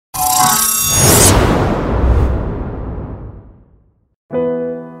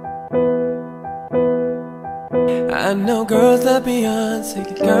I know girls love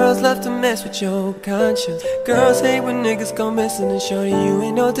Beyonce, girls love to mess with your conscience. Girls hate when niggas go missing, and shorty, you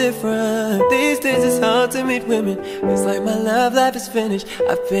ain't no different. These days it's hard to meet women, it's like my love life is finished.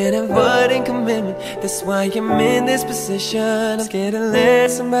 I've been avoiding commitment, that's why I'm in this position. I'm scared to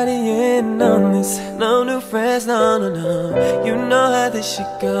let somebody in on this. No new friends, no, no, no. You know how this shit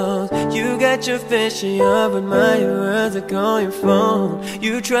goes. You got your fair share of admirers that call your phone.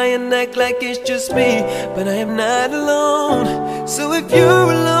 You try and act like it's just me, but I am not alone. So if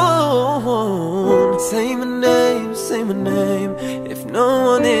you're alone, say my name, say my name. If no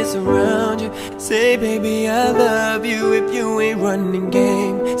one is around you, say baby I love you. If you ain't running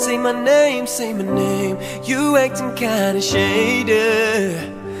game, say my name, say my name. You acting kinda shady,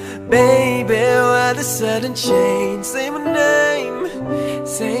 baby, why the sudden change? Say my name,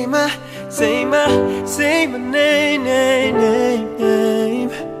 say my name, name.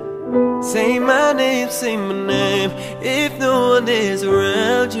 Say my name, say my name. If no one is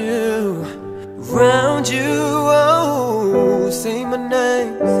around you, oh, say my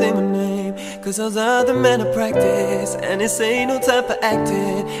name, say my name. Cause those other men are practice, and this ain't no time for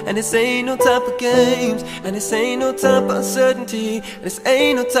acting, and this ain't no time for games, and this ain't no time for uncertainty, and this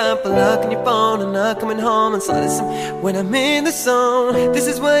ain't no time for locking your phone and not coming home. And so listen, when I'm in the zone, this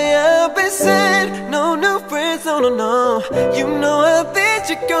is why I've been said, no new friends, no, no, no. You know how this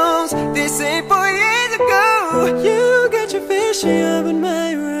shit goes, this ain't 4 years ago. You got your fair share of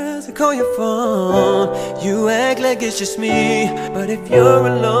admirers that call your phone. You act like it's just me, but if you're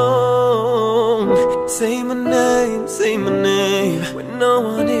alone, say my name, say my name. When no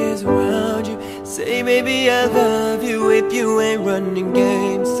one is around you, say baby I love you. If you ain't running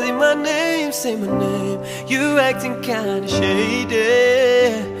games, say my name, say my name. You acting kinda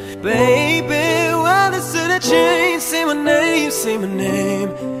shady, baby, why the sudden change? Say my name, say my name.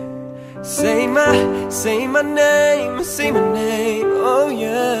 Say my name, say my name, oh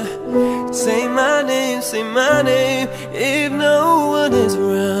yeah. Say my name, if no one is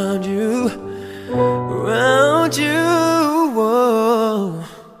around.